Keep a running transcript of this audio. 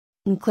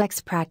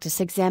NCLEX Practice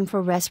Exam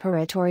for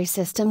Respiratory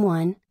System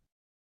 1.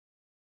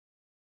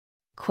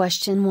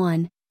 Question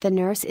 1. The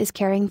nurse is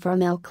caring for a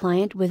male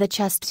client with a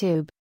chest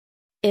tube.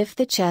 If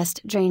the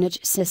chest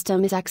drainage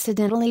system is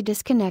accidentally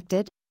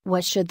disconnected,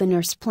 what should the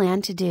nurse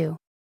plan to do?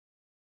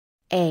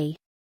 A.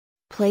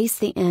 Place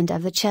the end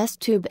of the chest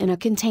tube in a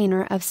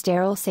container of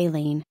sterile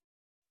saline.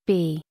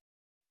 B.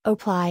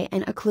 Apply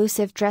an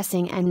occlusive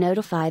dressing and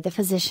notify the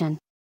physician.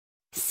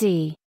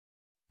 C.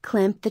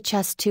 Clamp the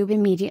chest tube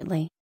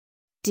immediately.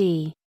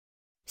 D.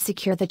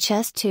 Secure the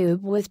chest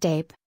tube with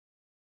tape.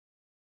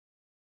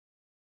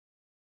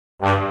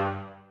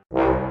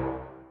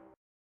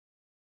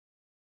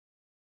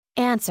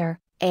 Answer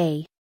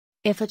A.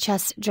 If a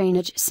chest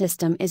drainage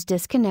system is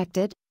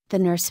disconnected, the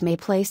nurse may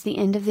place the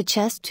end of the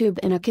chest tube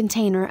in a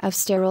container of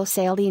sterile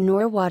saline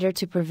or water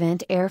to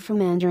prevent air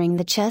from entering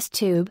the chest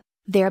tube,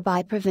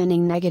 thereby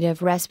preventing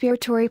negative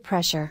respiratory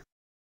pressure.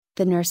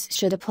 The nurse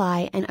should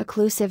apply an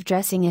occlusive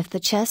dressing if the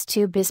chest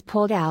tube is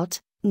pulled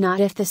out,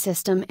 not if the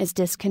system is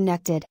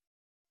disconnected.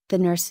 The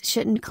nurse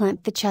shouldn't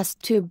clamp the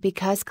chest tube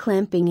because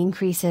clamping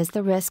increases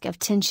the risk of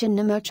tension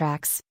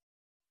pneumothorax.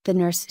 The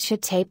nurse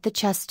should tape the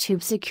chest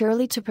tube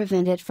securely to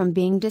prevent it from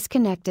being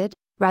disconnected,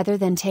 rather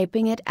than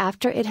taping it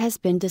after it has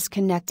been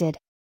disconnected.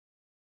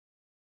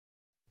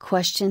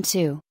 Question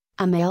 2.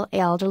 A male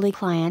elderly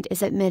client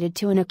is admitted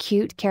to an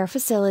acute care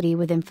facility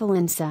with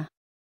influenza.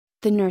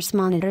 The nurse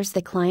monitors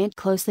the client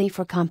closely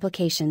for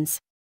complications.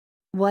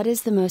 What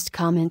is the most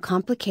common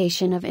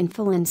complication of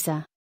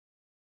influenza?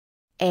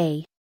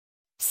 A.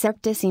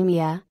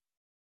 Septicemia.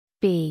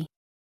 B.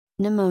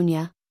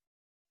 Pneumonia.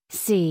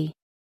 C.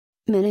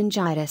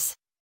 Meningitis.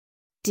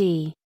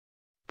 D.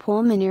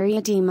 Pulmonary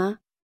edema.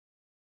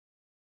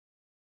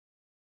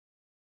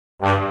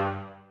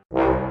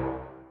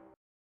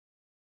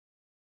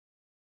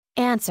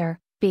 Answer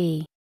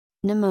B.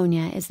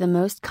 Pneumonia is the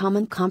most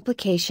common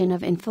complication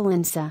of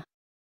influenza.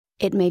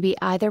 It may be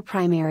either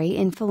primary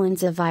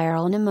influenza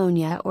viral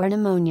pneumonia or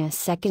pneumonia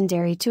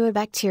secondary to a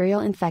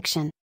bacterial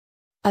infection.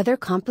 Other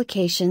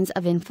complications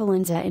of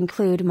influenza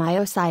include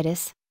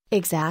myositis,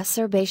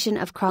 exacerbation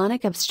of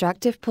chronic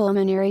obstructive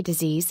pulmonary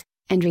disease,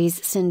 and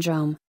Rees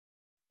syndrome.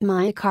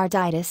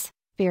 Myocarditis,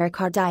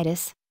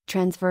 pericarditis,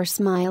 transverse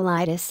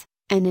myelitis,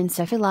 and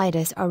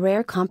encephalitis are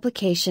rare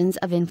complications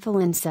of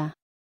influenza.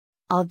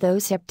 Although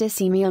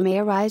septicemia may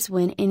arise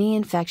when any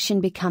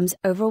infection becomes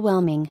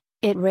overwhelming,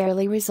 it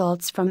rarely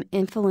results from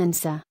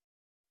influenza.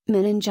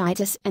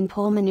 Meningitis and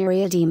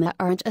pulmonary edema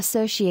aren't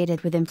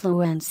associated with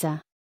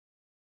influenza.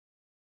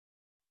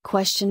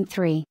 Question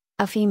 3.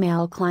 A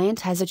female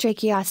client has a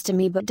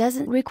tracheostomy but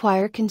doesn't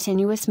require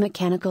continuous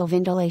mechanical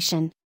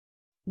ventilation.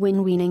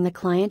 When weaning the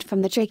client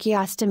from the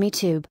tracheostomy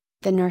tube,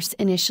 the nurse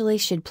initially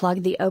should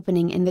plug the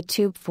opening in the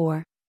tube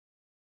for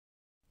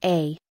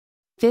A.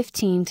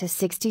 15 to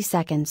 60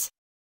 seconds.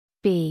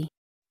 B.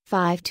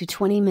 5 to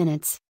 20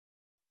 minutes.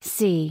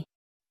 C.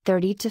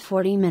 30 to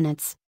 40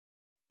 minutes.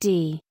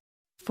 D.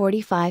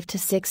 45 to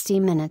 60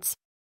 minutes.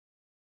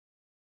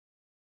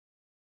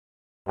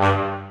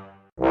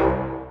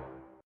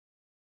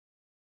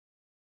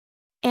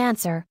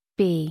 Answer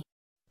B.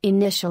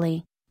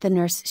 Initially, the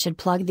nurse should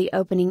plug the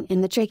opening in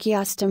the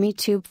tracheostomy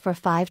tube for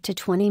 5 to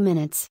 20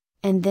 minutes,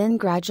 and then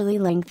gradually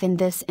lengthen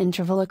this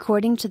interval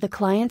according to the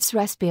client's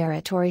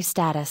respiratory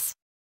status.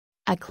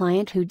 A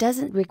client who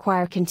doesn't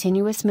require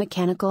continuous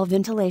mechanical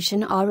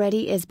ventilation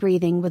already is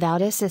breathing without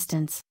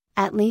assistance,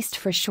 at least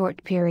for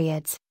short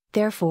periods.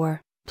 Therefore,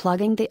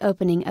 plugging the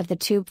opening of the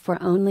tube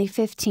for only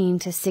 15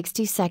 to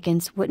 60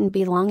 seconds wouldn't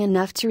be long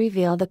enough to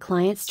reveal the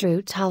client's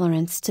true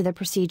tolerance to the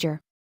procedure.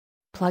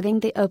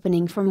 Plugging the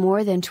opening for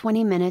more than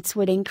 20 minutes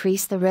would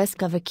increase the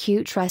risk of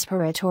acute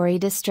respiratory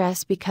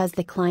distress because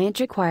the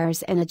client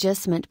requires an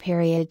adjustment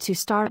period to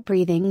start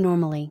breathing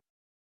normally.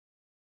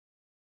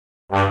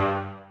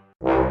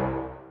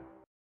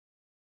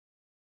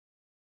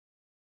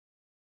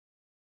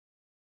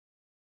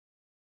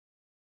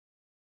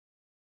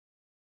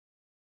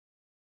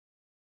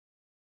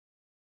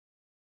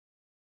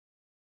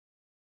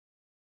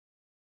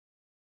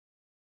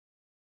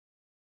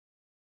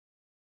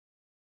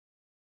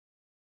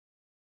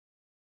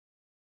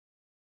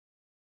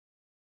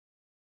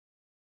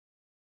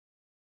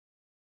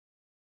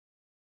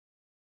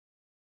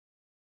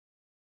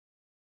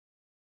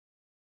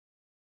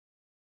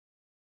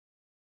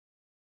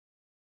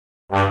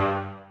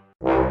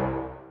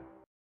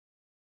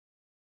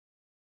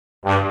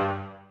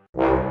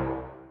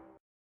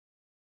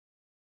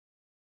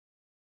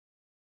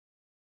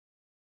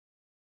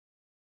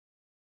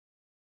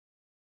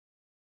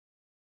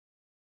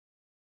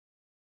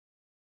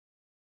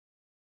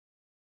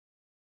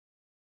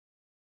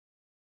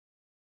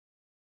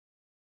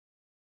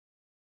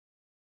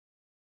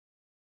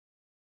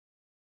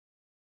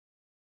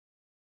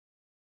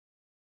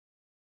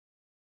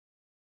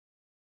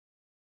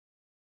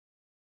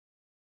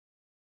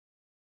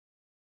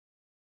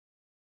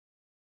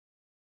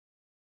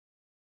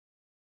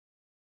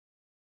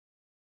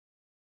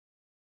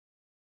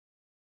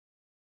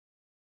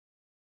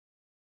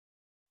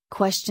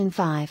 Question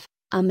 5.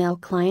 A male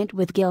client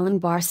with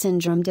Guillain-Barré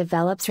syndrome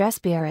develops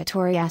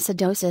respiratory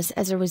acidosis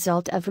as a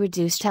result of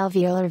reduced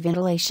alveolar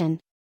ventilation.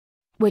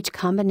 Which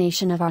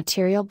combination of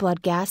arterial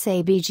blood gas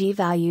ABG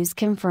values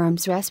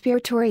confirms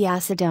respiratory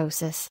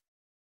acidosis?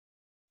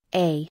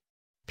 A.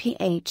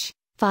 pH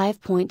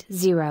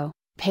 5.0,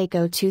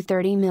 PaCO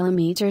 230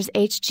 mm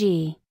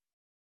Hg.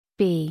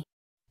 B.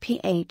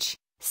 pH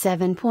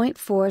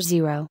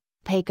 7.40,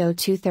 PaCO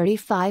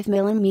 235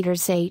 mm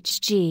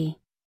Hg.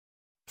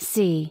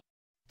 C.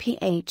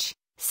 pH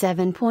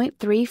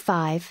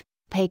 7.35,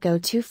 PaCO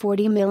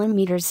 240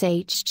 mm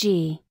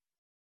Hg.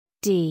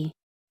 D.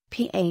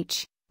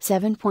 pH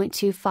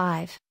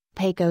 7.25,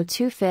 PaCO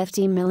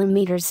 250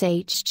 mm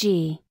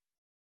Hg.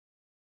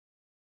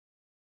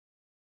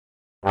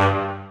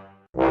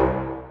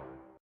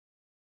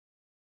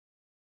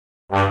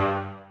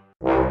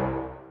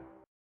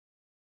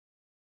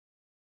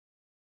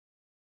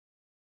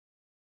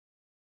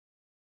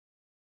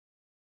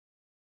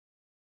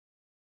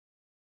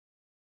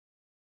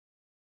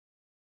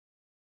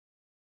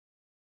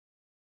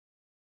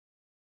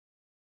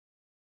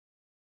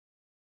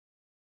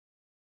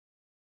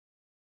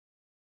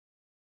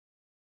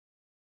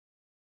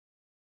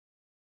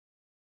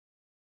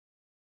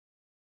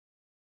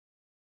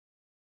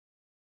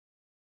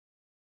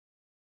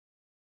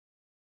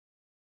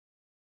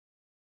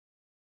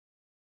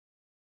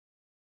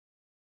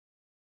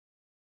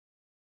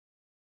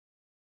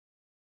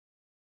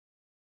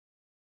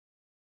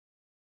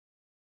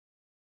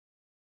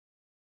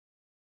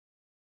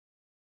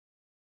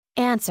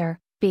 Answer,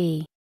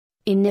 B.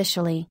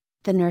 Initially,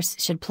 the nurse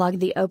should plug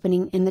the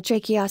opening in the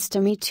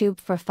tracheostomy tube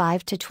for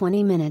 5 to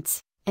 20 minutes,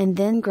 and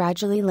then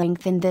gradually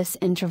lengthen this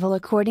interval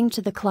according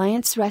to the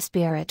client's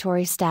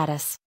respiratory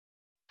status.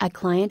 A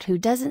client who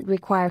doesn't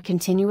require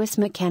continuous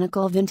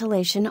mechanical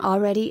ventilation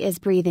already is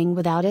breathing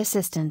without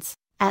assistance,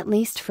 at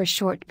least for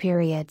short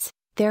periods.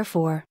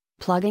 Therefore,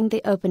 plugging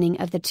the opening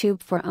of the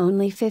tube for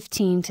only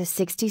 15 to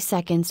 60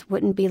 seconds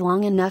wouldn't be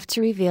long enough to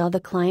reveal the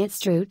client's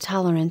true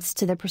tolerance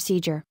to the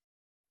procedure.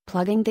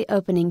 Plugging the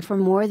opening for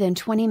more than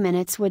 20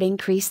 minutes would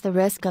increase the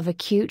risk of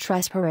acute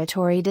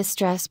respiratory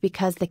distress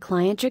because the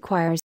client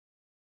requires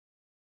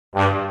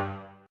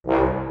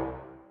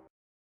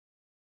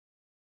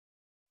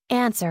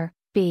Answer,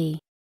 B.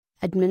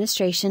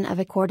 Administration of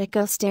a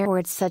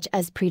corticosteroid such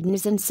as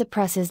prednisone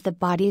suppresses the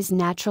body's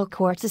natural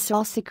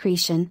cortisol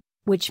secretion,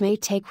 which may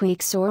take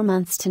weeks or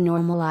months to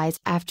normalize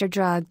after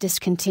drug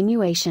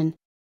discontinuation.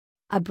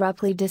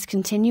 Abruptly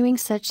discontinuing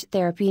such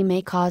therapy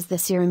may cause the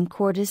serum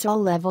cortisol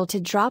level to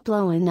drop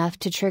low enough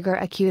to trigger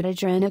acute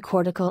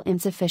adrenocortical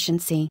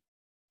insufficiency.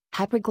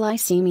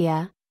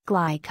 Hyperglycemia,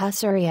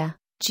 glycosuria,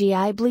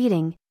 GI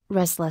bleeding,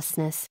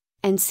 restlessness,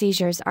 and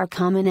seizures are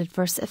common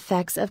adverse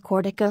effects of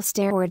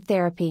corticosteroid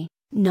therapy,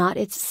 not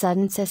its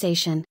sudden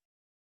cessation.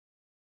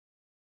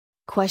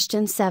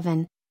 Question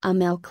 7. A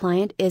male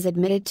client is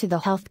admitted to the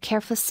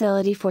healthcare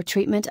facility for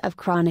treatment of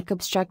chronic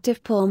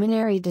obstructive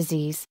pulmonary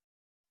disease.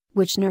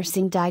 Which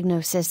nursing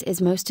diagnosis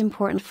is most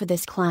important for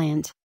this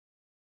client?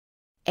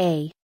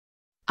 A.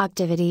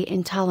 Activity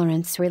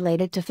intolerance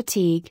related to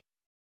fatigue.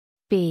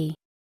 B.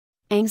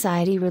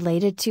 Anxiety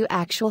related to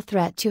actual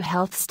threat to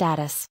health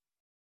status.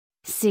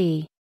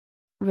 C.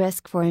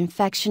 Risk for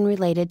infection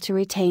related to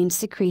retained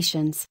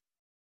secretions.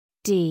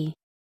 D.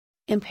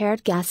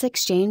 Impaired gas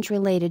exchange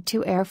related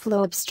to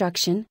airflow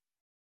obstruction.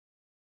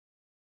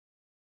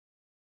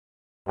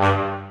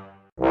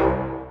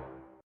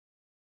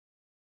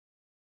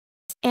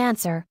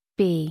 Answer,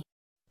 B.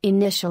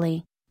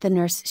 Initially, the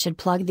nurse should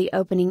plug the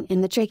opening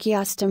in the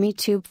tracheostomy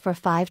tube for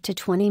 5 to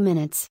 20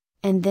 minutes,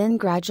 and then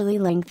gradually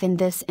lengthen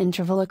this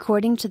interval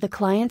according to the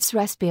client's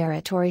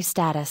respiratory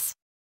status.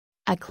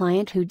 A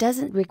client who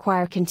doesn't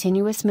require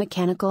continuous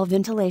mechanical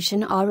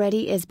ventilation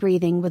already is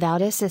breathing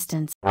without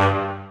assistance.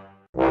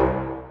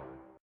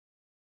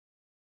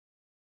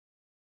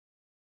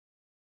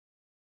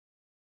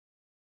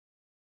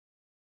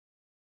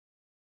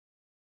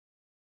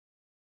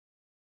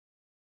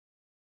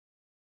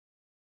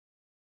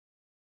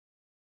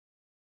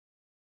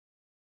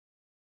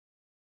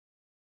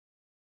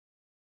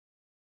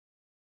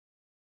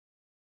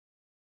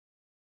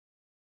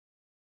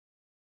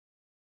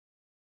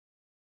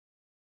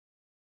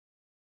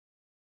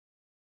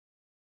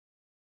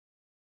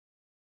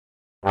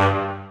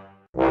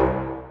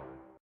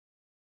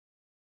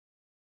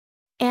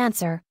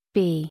 Answer,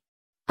 B.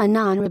 A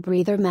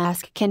non-rebreather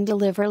mask can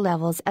deliver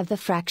levels of the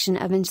fraction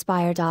of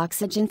inspired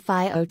oxygen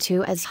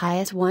FiO2 as high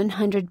as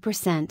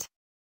 100%.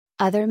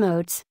 Other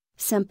modes,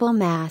 simple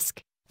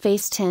mask,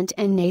 face tent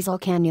and nasal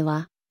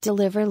cannula,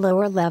 deliver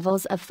lower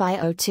levels of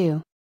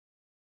FiO2.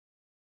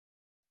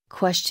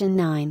 Question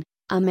 9.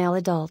 A male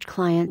adult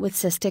client with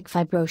cystic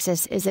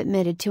fibrosis is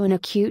admitted to an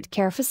acute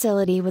care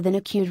facility with an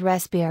acute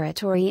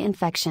respiratory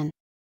infection.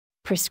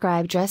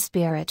 Prescribed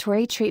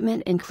respiratory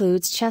treatment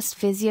includes chest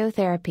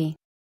physiotherapy.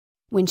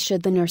 When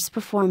should the nurse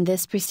perform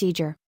this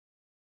procedure?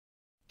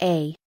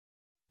 A.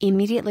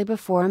 Immediately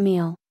before a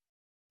meal.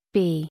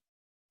 B.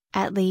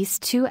 At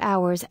least 2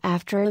 hours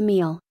after a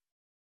meal.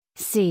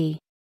 C.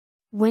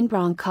 When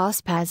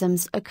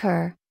bronchospasms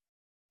occur.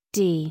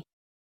 D.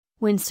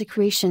 When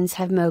secretions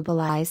have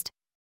mobilized.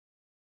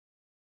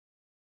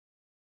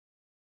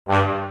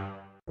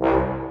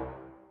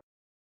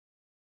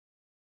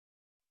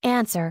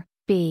 Answer,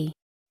 B.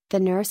 The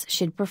nurse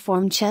should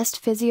perform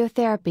chest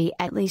physiotherapy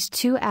at least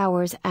 2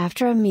 hours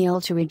after a meal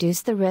to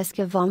reduce the risk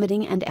of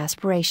vomiting and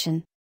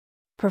aspiration.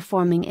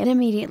 Performing it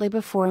immediately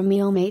before a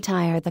meal may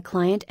tire the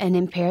client and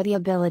impair the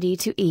ability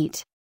to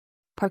eat.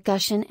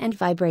 Percussion and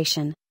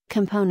vibration,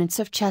 components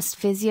of chest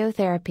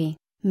physiotherapy,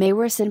 may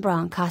worsen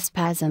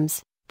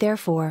bronchospasms,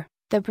 therefore,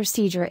 the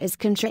procedure is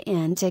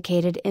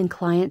contraindicated in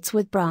clients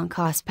with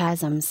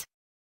bronchospasms.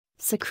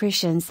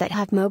 Secretions that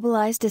have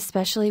mobilized,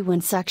 especially when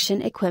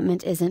suction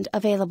equipment isn't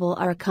available,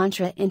 are a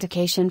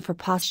contraindication for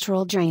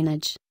postural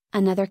drainage,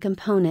 another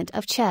component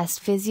of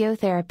chest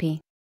physiotherapy.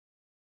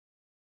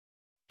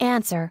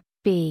 Answer,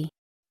 B.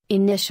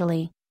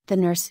 Initially, the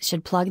nurse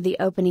should plug the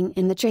opening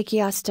in the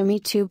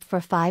tracheostomy tube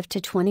for 5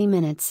 to 20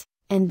 minutes,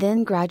 and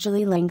then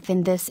gradually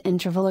lengthen this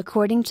interval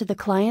according to the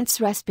client's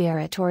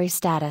respiratory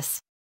status.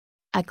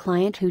 A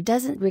client who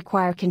doesn't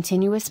require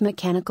continuous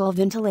mechanical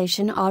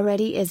ventilation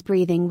already is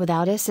breathing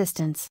without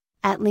assistance,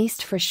 at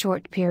least for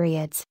short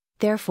periods,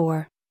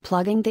 therefore,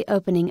 plugging the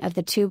opening of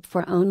the tube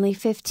for only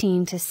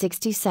 15 to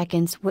 60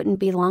 seconds wouldn't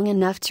be long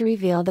enough to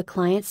reveal the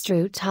client's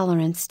true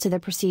tolerance to the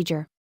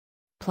procedure.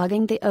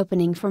 Plugging the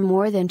opening for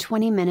more than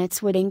 20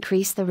 minutes would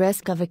increase the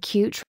risk of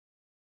acute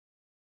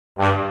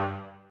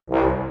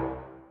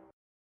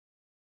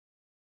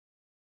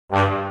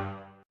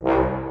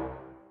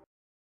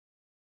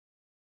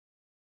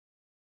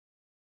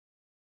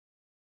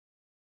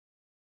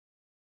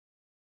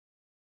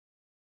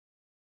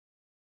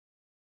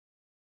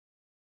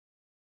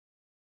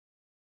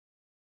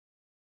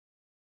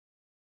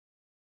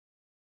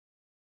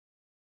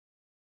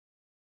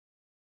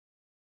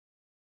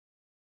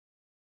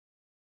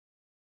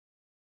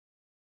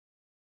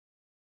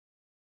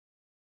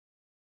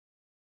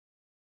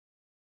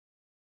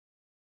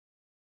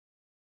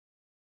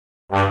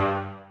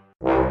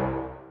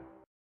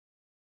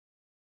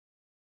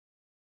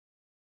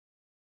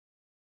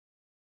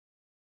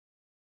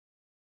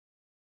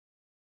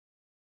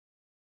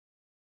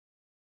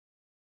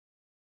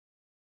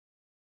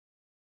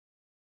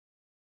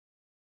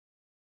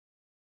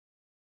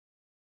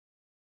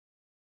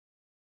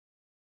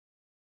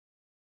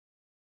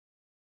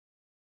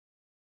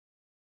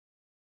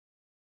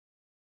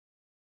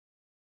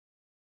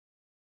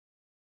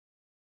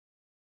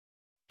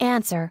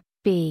Answer,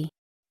 B.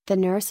 The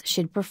nurse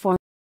should perform.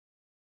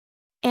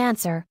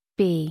 Answer,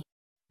 B.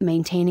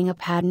 Maintaining a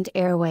patent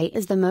airway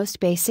is the most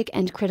basic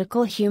and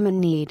critical human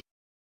need.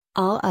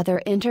 All other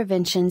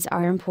interventions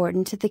are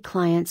important to the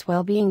client's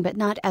well-being but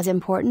not as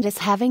important as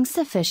having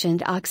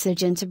sufficient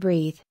oxygen to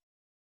breathe.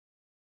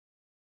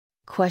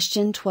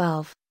 Question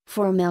 12.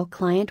 For a male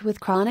client with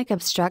chronic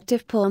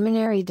obstructive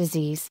pulmonary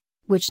disease,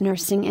 which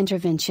nursing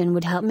intervention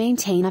would help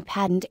maintain a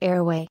patent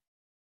airway?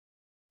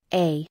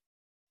 A.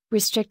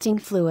 Restricting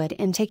fluid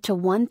intake to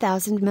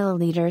 1,000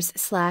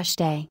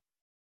 milliliters/day.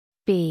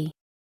 B.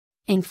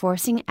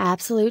 Enforcing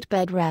absolute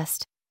bed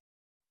rest.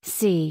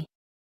 C.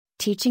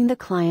 Teaching the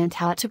client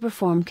how to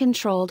perform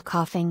controlled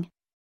coughing.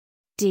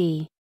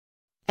 D.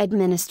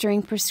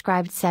 Administering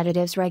prescribed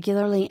sedatives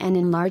regularly and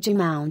in large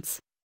amounts.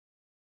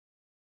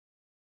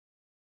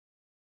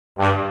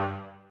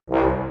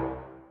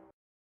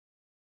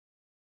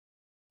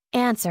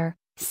 Answer,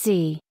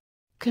 C.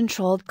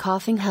 Controlled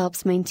coughing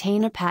helps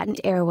maintain a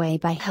patent airway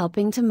by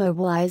helping to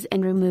mobilize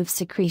and remove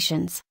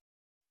secretions.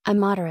 A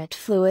moderate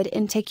fluid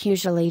intake,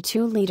 usually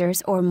 2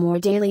 liters or more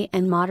daily,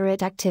 and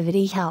moderate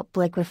activity help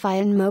liquefy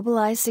and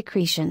mobilize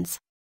secretions.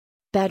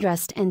 Bed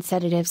rest and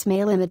sedatives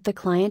may limit the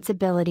client's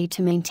ability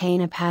to maintain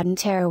a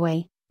patent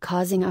airway,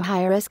 causing a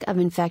high risk of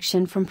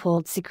infection from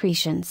pooled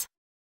secretions.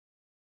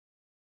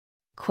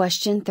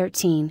 Question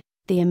 13.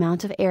 The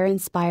amount of air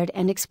inspired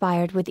and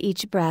expired with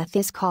each breath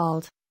is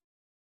called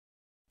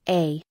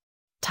A.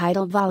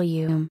 Tidal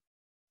volume.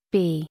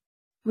 B.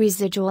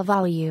 Residual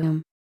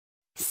volume.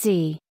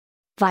 C.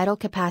 Vital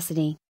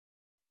capacity.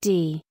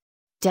 D.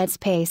 Dead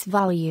space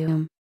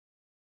volume.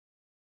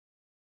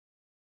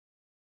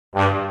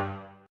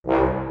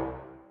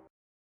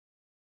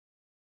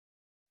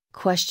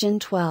 Question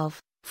 12.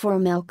 For a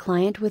male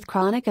client with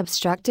chronic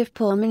obstructive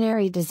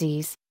pulmonary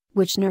disease,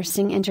 which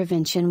nursing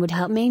intervention would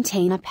help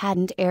maintain a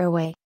patent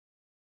airway?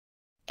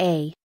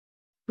 A.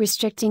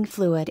 Restricting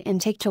fluid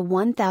intake to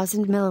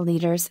 1,000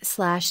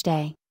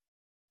 milliliters/day.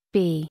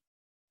 B.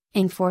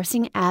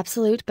 Enforcing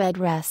absolute bed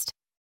rest.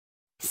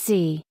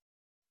 C.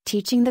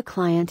 Teaching the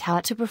client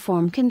how to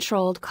perform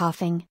controlled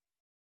coughing.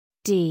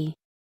 D.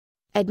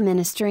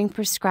 Administering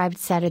prescribed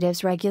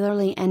sedatives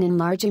regularly and in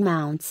large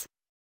amounts.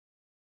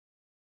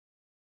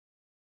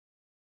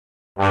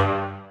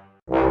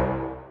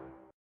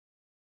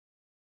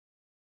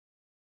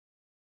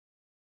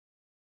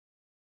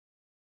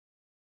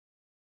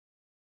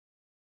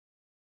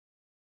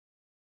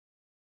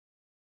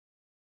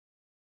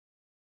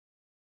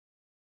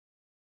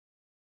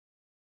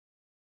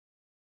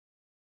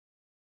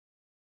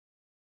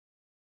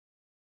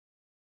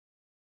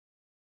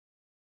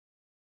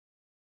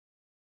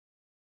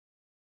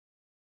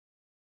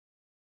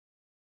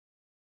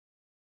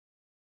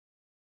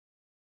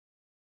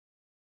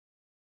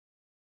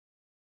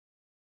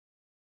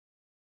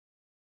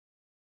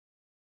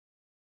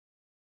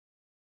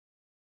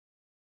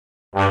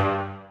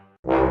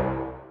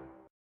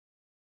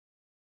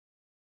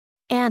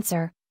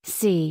 Answer,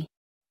 C.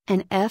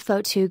 An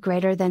FO2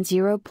 greater than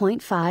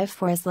 0.5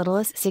 for as little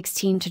as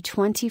 16 to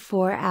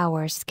 24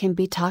 hours can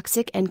be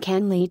toxic and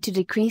can lead to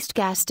decreased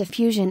gas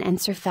diffusion and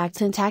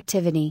surfactant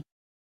activity.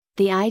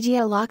 The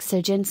ideal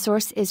oxygen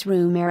source is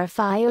room air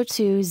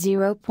FiO2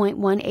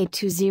 0.18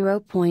 to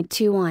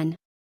 0.21.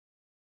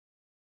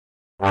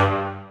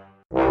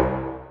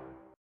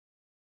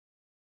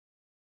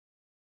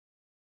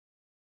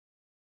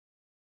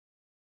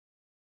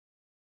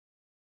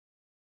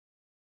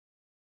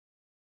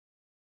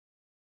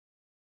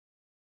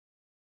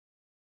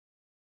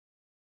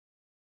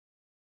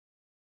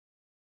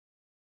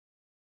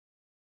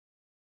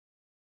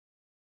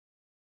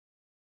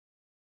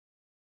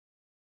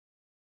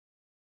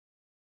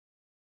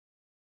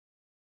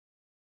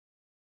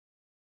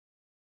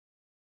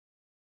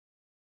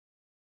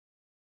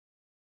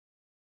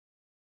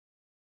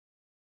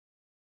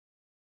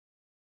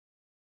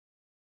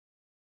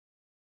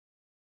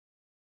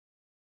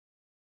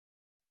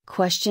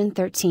 Question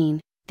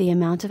 13. The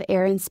amount of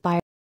air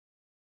inspired.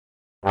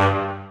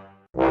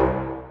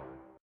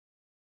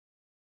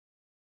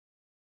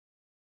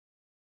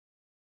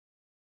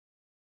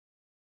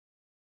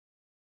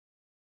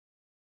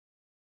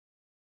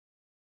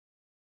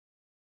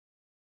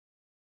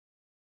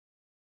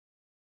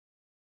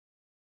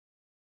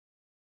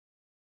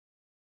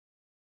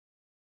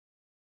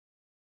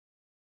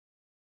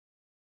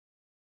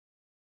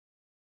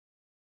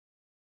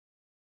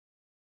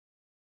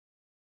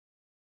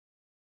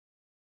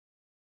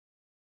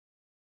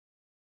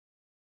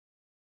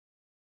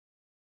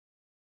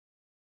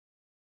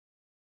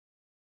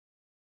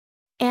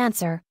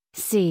 Answer,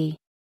 C.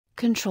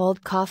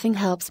 Controlled coughing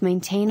helps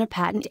maintain a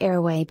patent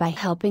airway by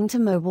helping to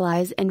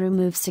mobilize and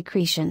remove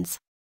secretions.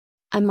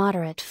 A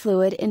moderate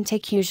fluid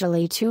intake,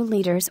 usually 2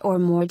 liters or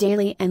more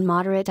daily, and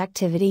moderate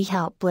activity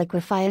help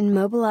liquefy and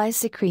mobilize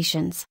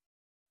secretions.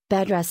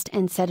 Bed rest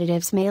and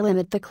sedatives may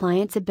limit the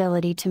client's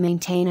ability to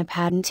maintain a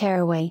patent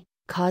airway,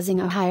 causing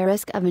a high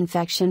risk of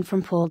infection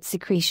from pooled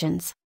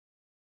secretions.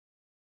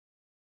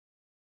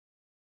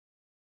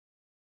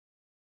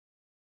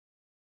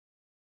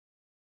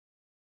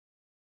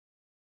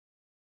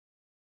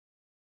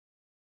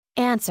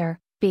 Answer,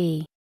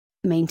 B.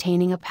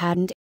 Maintaining a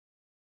patent.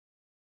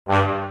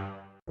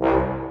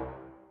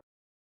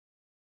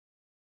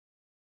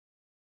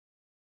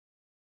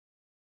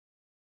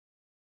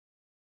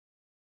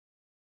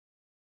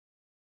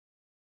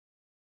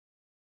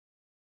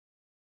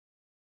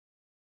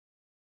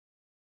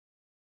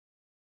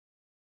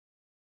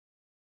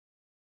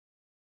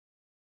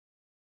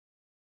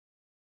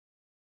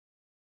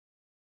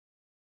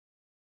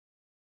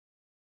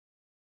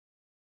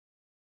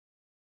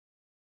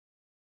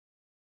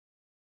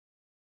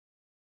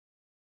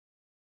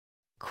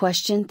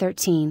 Question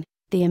 13.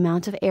 The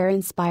amount of air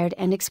inspired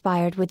and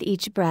expired with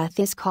each breath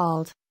is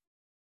called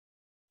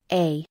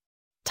A.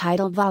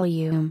 Tidal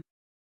volume.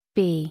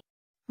 B.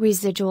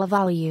 Residual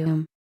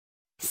volume.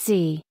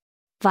 C.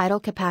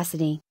 Vital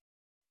capacity.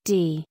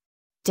 D.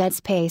 Dead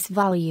space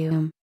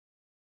volume.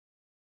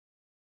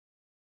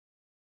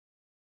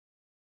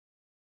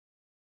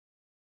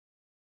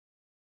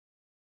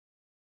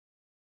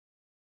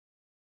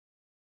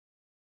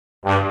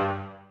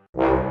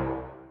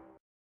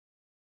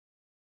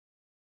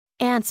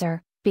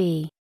 Answer,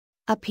 B.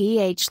 A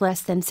pH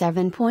less than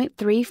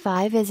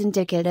 7.35 is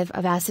indicative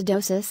of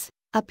acidosis,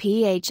 a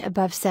pH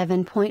above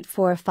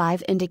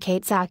 7.45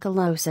 indicates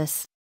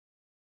alkalosis.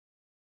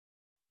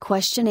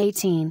 Question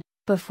 18.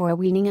 Before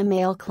weaning a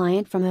male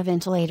client from a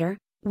ventilator,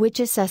 which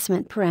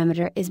assessment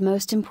parameter is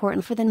most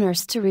important for the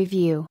nurse to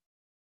review?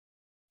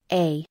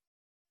 A.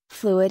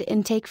 Fluid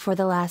intake for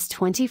the last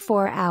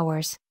 24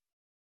 hours.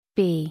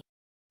 B.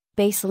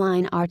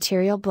 Baseline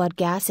arterial blood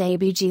gas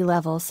ABG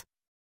levels.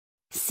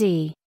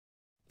 C.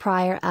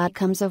 Prior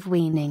outcomes of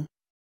weaning.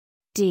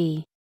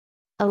 D.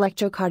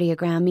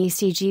 Electrocardiogram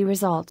ECG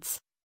results.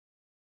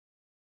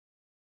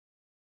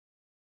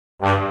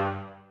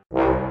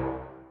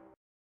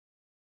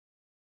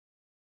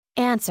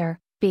 Answer,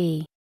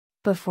 B.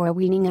 Before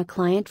weaning a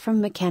client from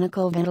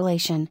mechanical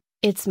ventilation,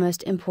 it's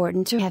most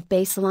important to have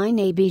baseline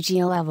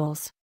ABG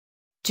levels.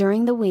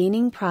 During the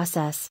weaning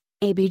process,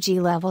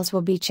 ABG levels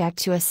will be checked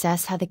to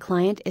assess how the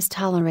client is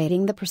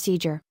tolerating the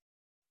procedure.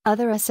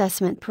 Other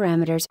assessment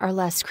parameters are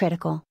less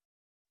critical.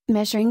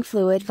 Measuring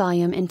fluid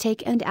volume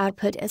intake and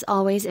output is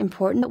always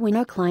important when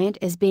a client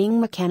is being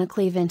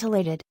mechanically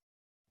ventilated.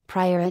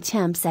 Prior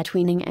attempts at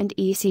weaning and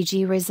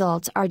ECG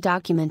results are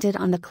documented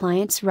on the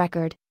client's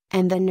record,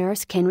 and the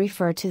nurse can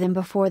refer to them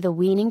before the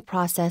weaning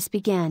process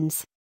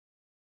begins.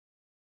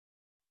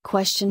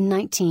 Question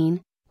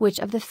 19. Which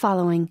of the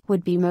following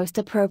would be most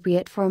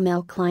appropriate for a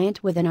male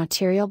client with an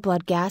arterial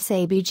blood gas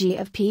ABG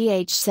of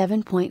pH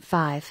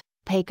 7.5?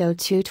 PaCO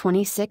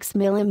 226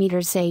 mm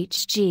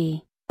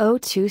Hg,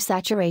 O2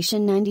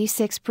 saturation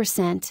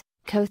 96%,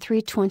 CO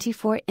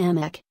 324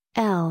 mg,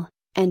 L,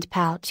 and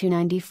PaO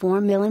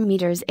 294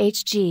 mm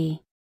Hg.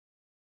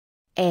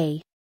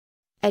 A.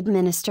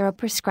 Administer a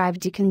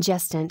prescribed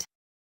decongestant.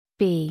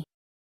 B.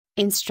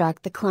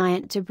 Instruct the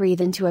client to breathe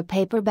into a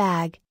paper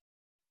bag.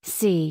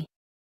 C.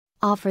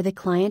 Offer the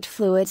client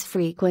fluids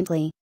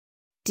frequently.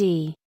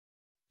 D.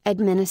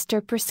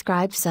 Administer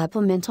prescribed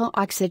supplemental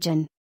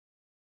oxygen.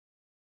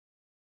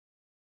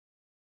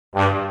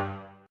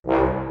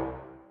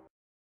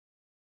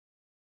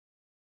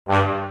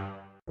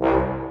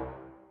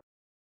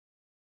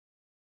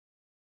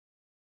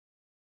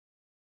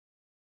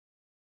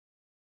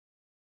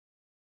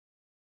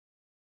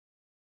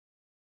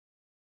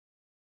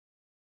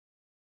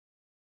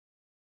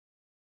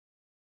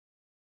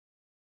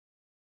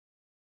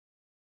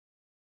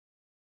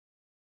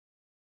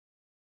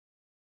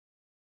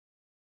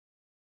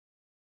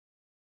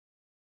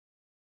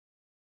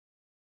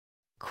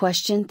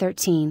 Question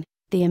 13.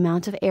 The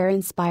amount of air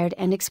inspired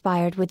and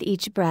expired with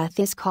each breath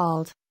is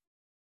called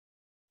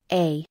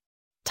A.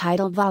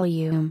 Tidal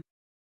volume.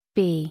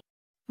 B.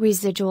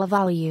 Residual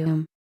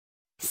volume.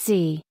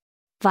 C.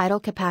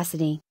 Vital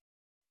capacity.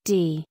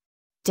 D.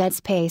 Dead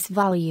space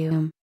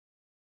volume.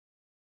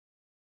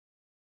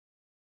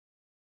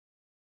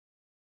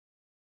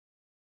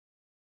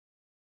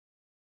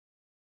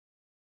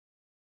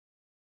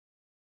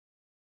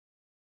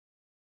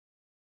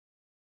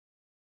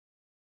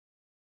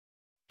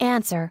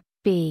 Answer,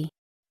 B.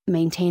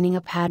 Maintaining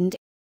a patent.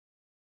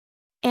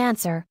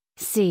 Answer,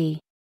 C.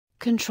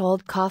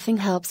 Controlled coughing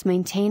helps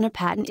maintain a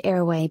patent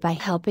airway by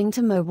helping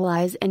to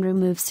mobilize and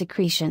remove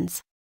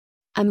secretions.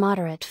 A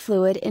moderate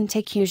fluid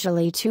intake,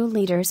 usually 2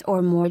 liters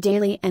or more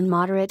daily, and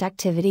moderate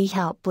activity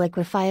help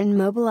liquefy and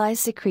mobilize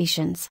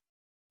secretions.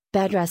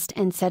 Bed rest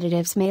and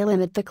sedatives may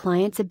limit the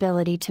client's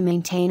ability to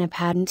maintain a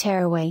patent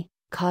airway,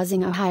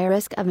 causing a high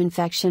risk of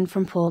infection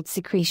from pooled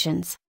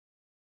secretions.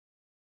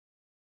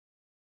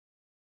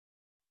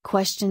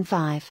 Question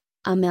 5.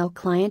 A male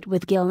client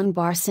with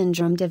Guillain-Barré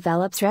syndrome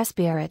develops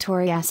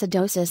respiratory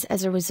acidosis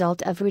as a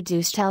result of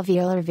reduced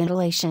alveolar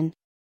ventilation.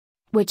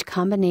 Which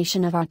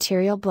combination of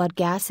arterial blood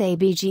gas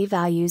ABG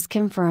values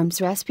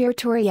confirms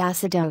respiratory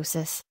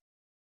acidosis?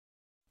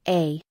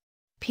 A.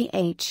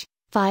 pH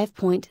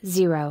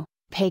 5.0,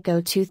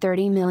 PaCO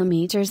 230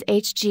 mm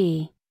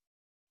Hg.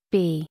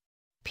 B.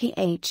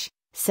 pH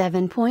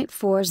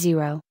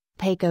 7.40,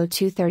 PaCO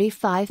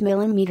 235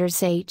 mm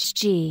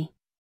Hg.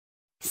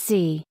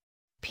 C.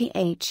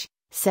 pH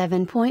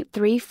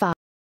 7.35.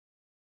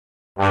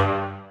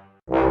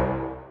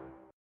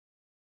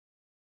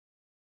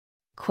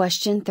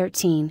 Question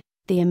 13.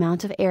 The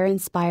amount of air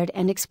inspired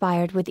and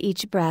expired with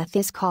each breath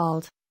is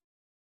called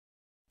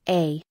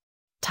A.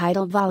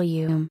 Tidal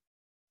volume.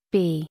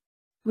 B.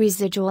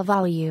 Residual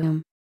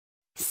volume.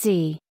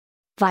 C.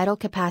 Vital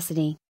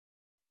capacity.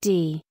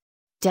 D.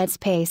 Dead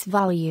space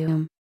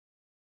volume.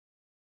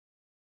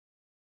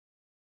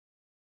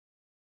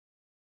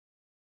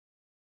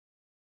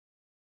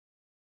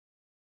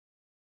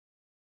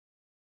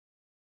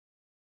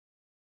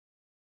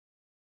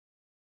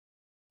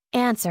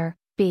 Answer,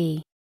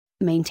 B.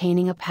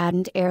 Maintaining a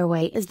patent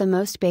airway is the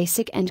most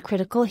basic and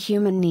critical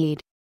human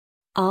need.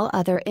 All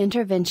other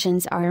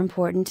interventions are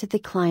important to the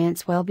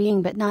client's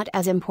well-being, but not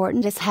as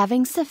important as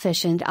having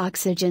sufficient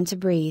oxygen to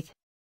breathe.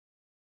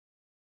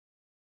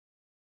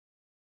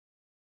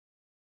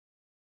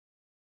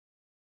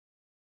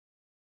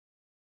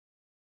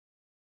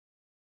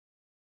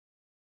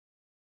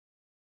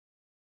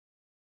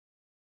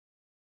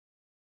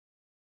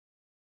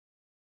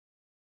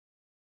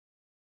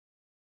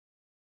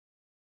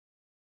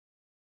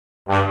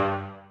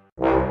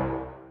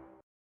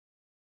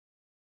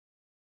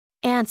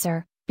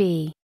 Answer,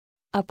 B.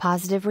 A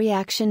positive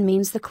reaction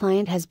means the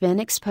client has been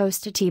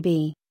exposed to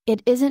TB.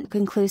 It isn't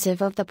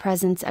conclusive of the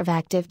presence of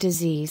active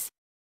disease.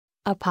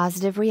 A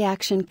positive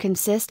reaction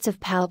consists of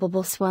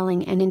palpable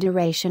swelling and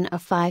induration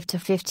of 5 to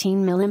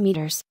 15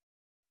 millimeters.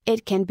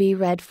 It can be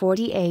read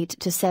 48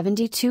 to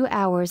 72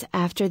 hours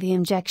after the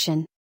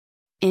injection.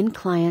 In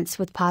clients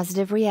with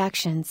positive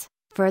reactions,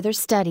 further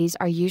studies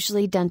are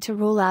usually done to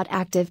rule out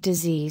active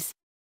disease.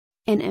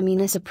 In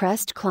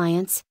immunosuppressed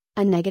clients,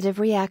 a negative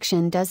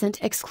reaction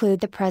doesn't exclude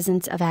the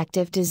presence of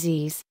active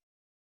disease.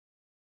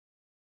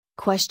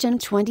 Question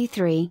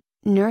 23.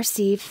 Nurse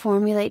Eve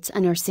formulates a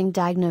nursing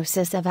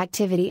diagnosis of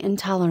activity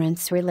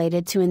intolerance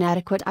related to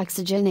inadequate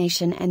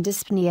oxygenation and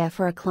dyspnea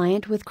for a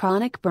client with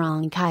chronic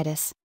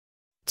bronchitis.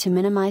 To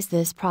minimize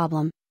this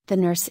problem, the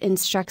nurse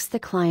instructs the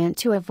client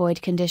to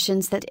avoid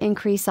conditions that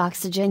increase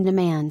oxygen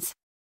demands.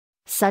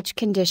 Such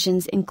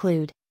conditions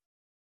include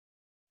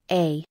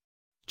A.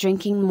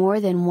 Drinking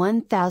more than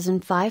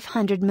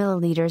 1,500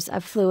 milliliters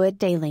of fluid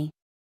daily.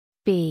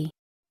 B.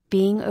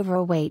 Being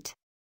overweight.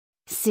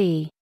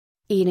 C.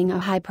 Eating a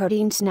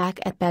high-protein snack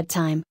at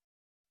bedtime.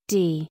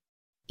 D.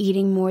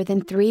 Eating more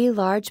than 3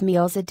 large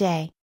meals a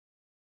day.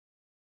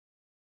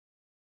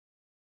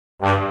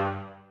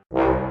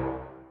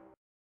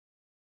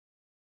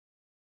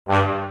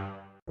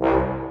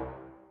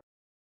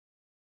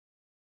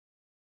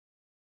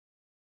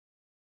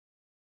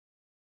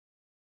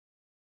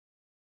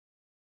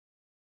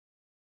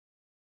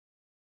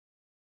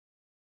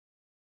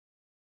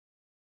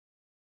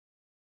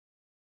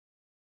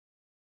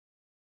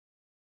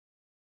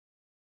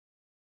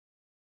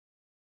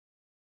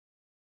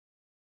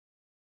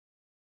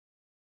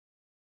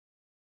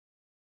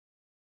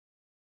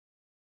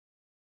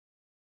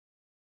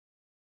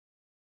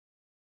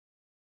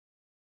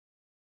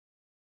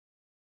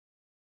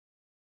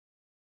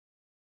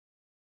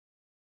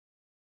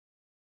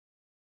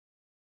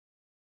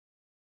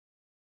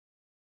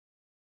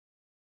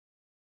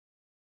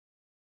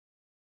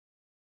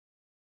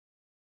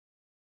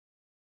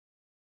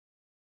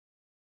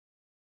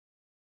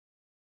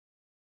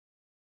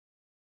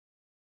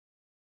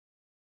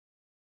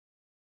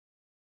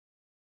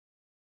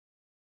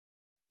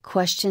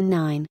 Question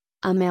 9.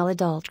 A male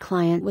adult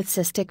client with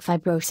cystic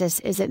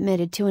fibrosis is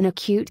admitted to an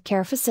acute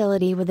care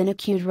facility with an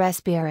acute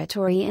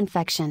respiratory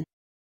infection.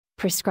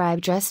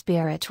 Prescribed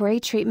respiratory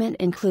treatment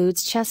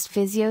includes chest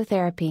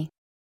physiotherapy.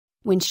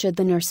 When should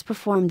the nurse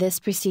perform this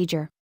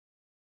procedure?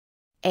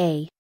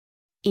 A.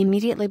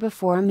 Immediately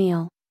before a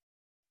meal.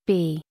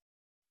 B.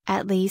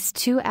 At least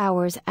 2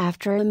 hours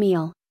after a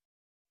meal.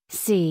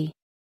 C.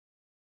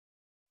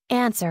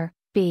 Answer,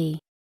 B.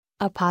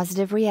 A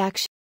positive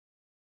reaction.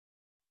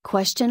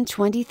 Question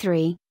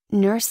 23.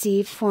 Nurse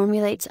Eve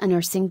formulates a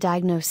nursing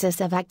diagnosis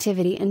of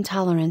activity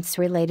intolerance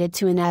related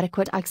to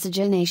inadequate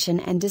oxygenation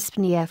and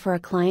dyspnea for a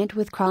client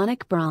with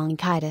chronic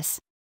bronchitis.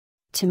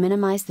 To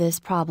minimize this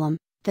problem,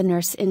 the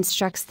nurse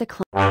instructs the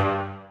client.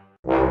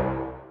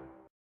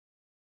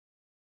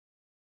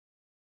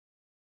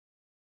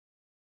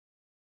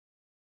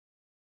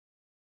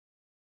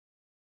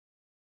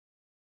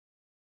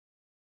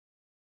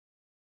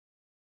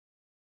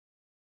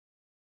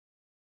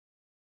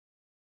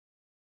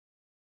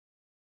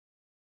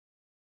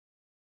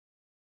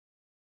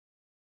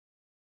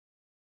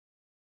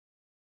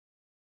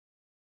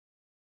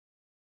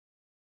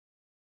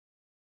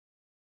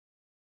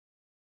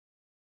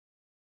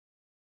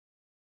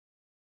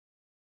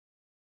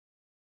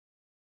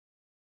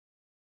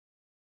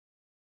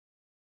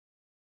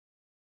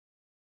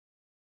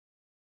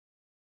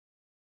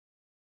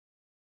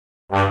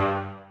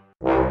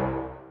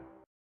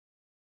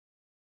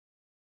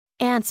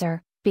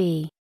 Answer,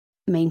 B.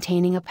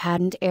 Maintaining a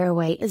patent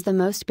airway is the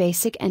most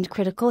basic and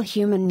critical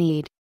human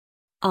need.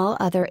 All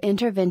other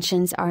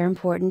interventions are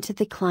important to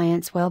the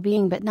client's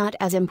well-being but not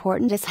as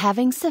important as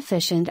having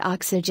sufficient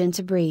oxygen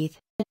to breathe.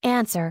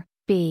 Answer,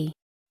 B.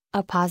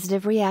 A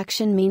positive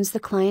reaction means the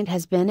client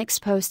has been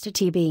exposed to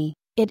TB.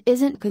 It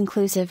isn't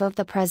conclusive of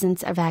the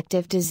presence of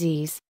active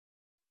disease.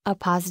 A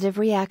positive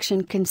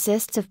reaction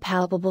consists of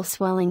palpable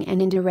swelling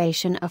and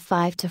induration of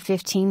 5 to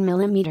 15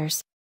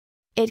 millimeters.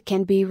 It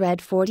can be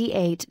read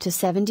 48 to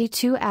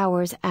 72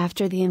 hours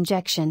after the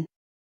injection.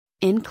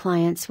 In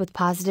clients with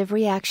positive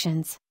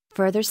reactions,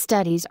 further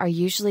studies are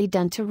usually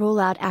done to rule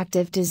out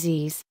active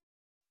disease.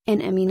 In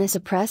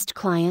immunosuppressed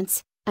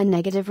clients, a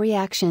negative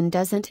reaction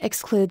doesn't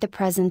exclude the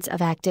presence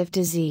of active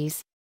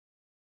disease.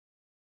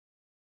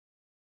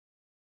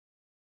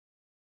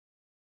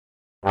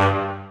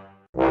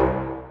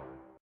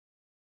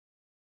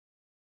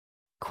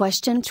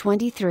 Question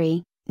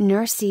 23.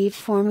 Nurse Eve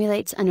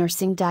formulates a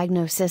nursing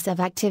diagnosis of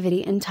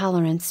activity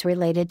intolerance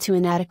related to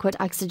inadequate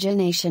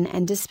oxygenation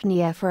and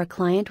dyspnea for a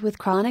client with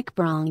chronic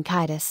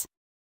bronchitis.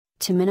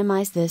 To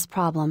minimize this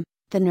problem,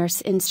 the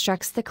nurse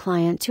instructs the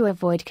client to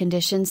avoid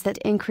conditions that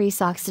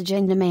increase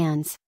oxygen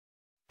demands.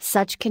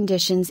 Such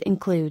conditions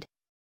include: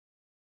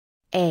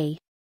 A.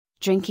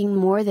 Drinking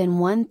more than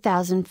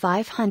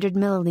 1,500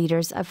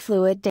 milliliters of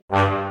fluid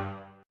daily.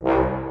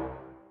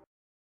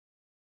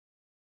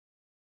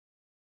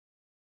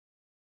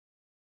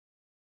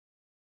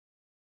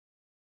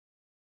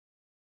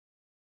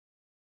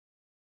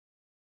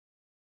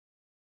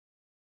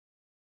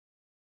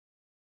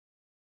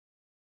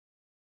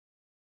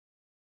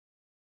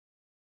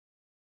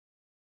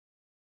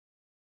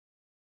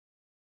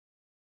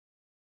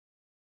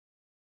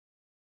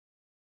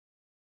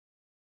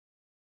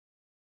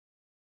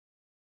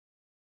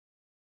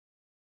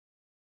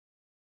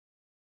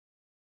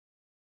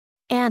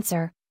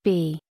 Answer,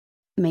 B.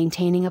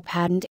 Maintaining a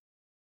patent.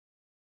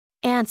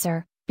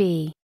 Answer,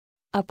 B.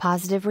 A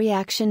positive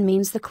reaction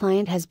means the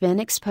client has been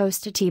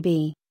exposed to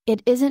TB.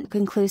 It isn't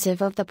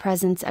conclusive of the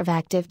presence of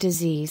active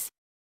disease.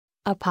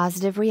 A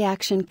positive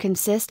reaction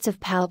consists of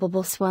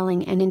palpable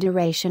swelling and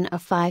induration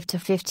of 5 to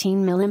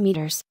 15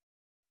 millimeters.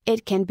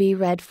 It can be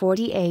read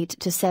 48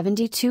 to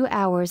 72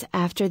 hours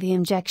after the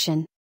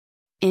injection.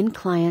 In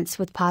clients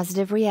with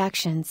positive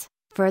reactions,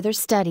 further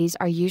studies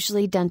are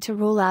usually done to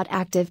rule out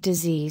active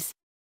disease.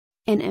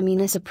 In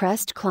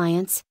immunosuppressed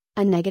clients,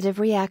 a negative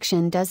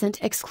reaction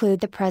doesn't exclude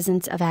the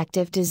presence of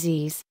active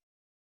disease.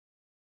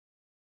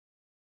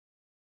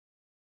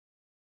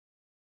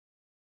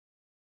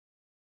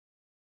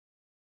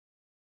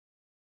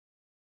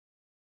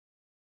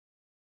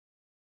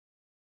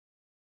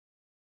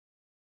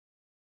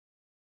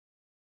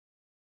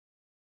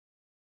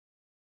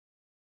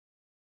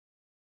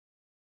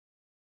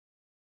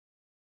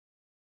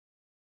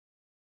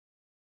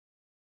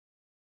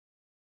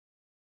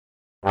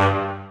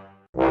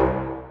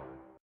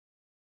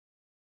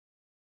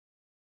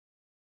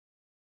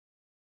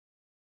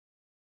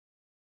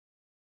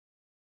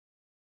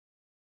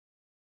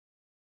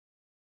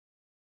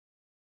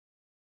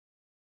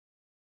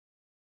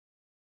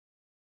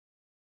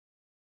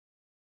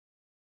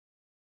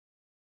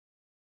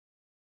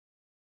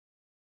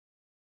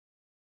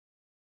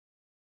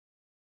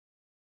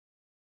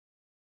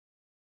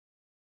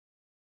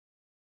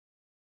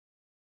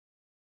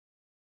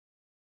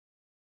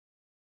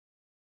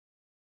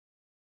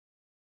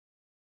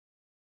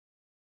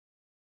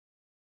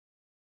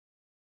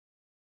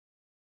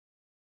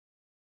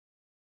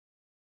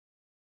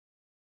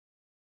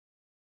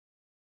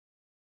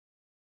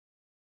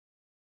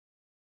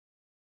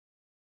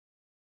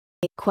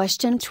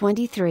 Question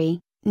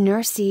 23,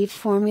 Nurse Eve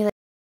formula.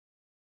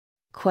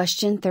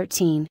 Question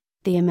 13,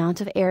 the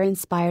amount of air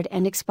inspired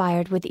and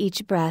expired with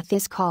each breath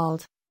is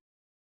called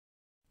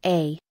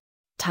A.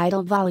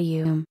 Tidal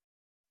volume.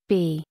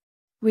 B.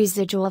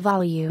 Residual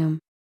volume.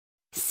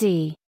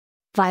 C.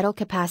 Vital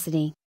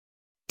capacity.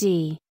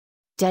 D.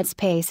 Dead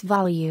space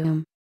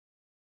volume.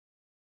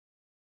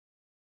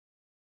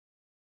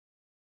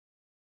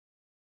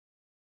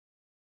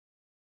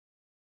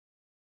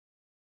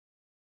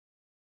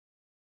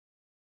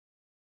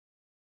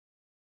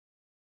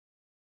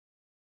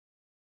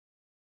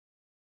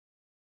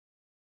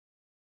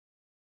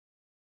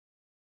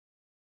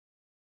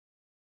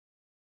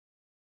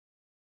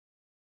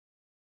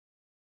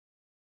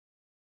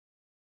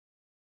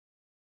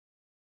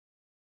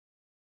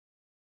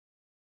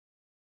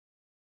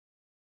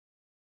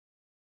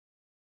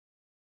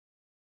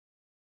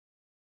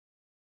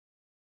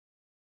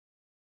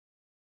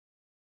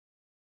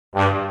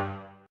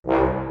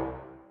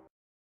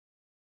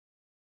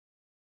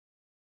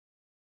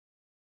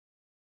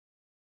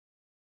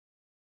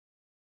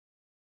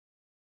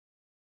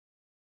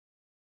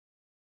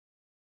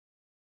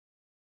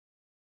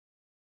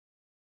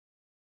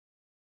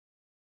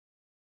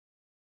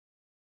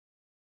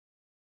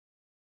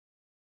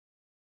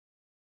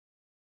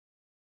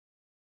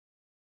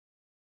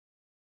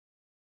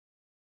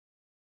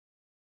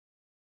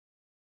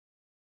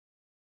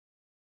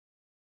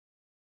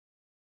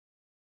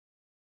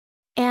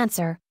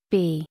 Answer,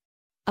 B.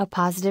 A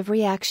positive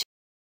reaction.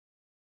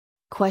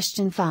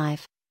 Question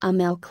 5. A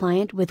male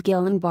client with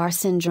Guillain-Barré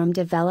syndrome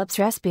develops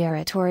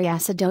respiratory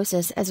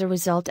acidosis as a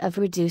result of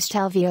reduced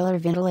alveolar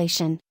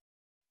ventilation.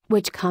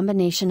 Which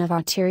combination of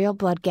arterial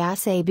blood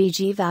gas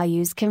ABG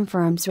values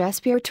confirms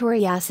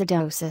respiratory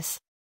acidosis?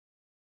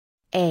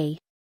 A.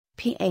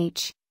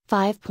 pH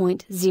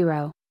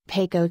 5.0,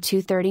 PaCO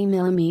 230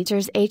 mm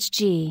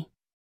Hg.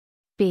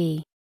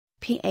 B.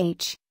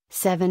 pH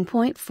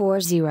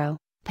 7.40,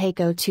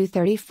 PaCO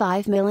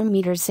 235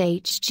 mm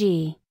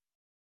Hg.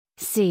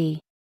 C.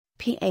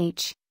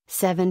 pH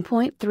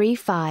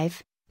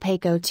 7.35,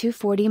 PaCO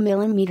 240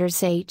 mm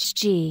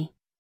Hg.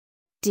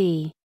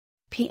 D.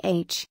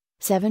 pH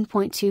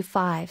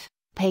 7.25,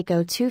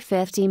 PaCO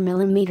 250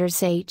 mm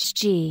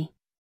Hg.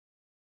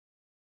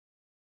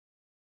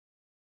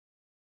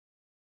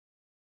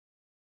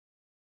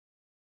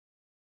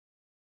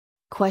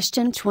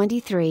 Question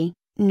 23.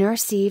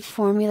 Nurse Eve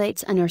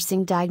formulates a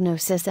nursing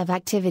diagnosis of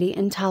activity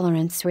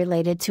intolerance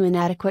related to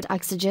inadequate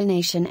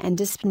oxygenation and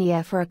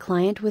dyspnea for a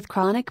client with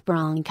chronic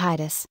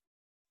bronchitis.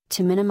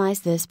 To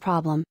minimize this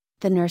problem,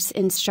 the nurse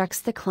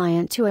instructs the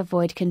client to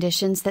avoid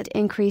conditions that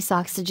increase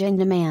oxygen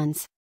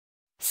demands.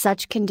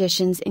 Such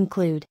conditions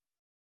include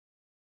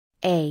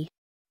A.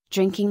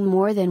 Drinking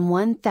more than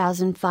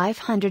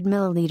 1,500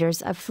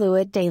 milliliters of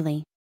fluid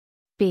daily.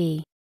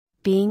 B.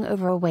 Being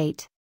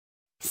overweight.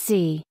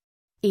 C.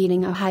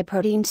 Eating a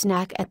high-protein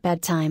snack at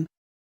bedtime.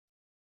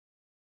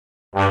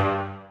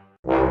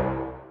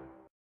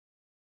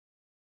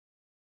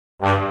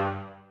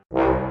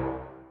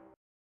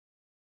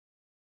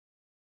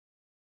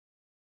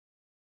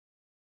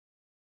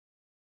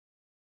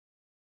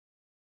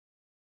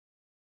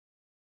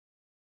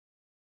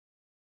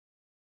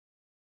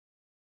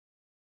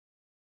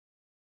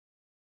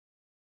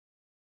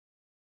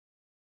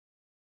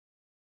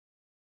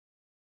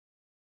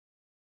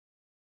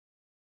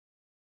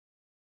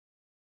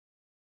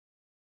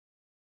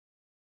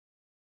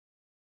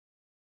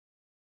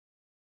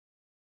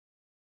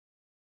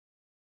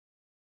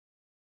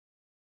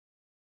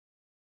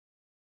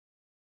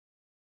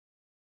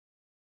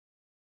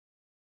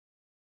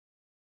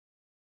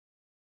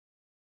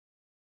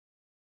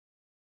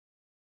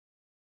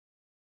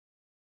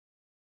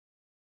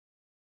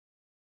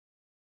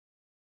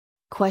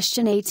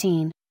 Question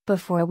 18.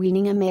 Before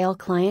weaning a male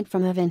client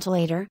from a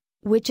ventilator,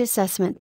 which assessment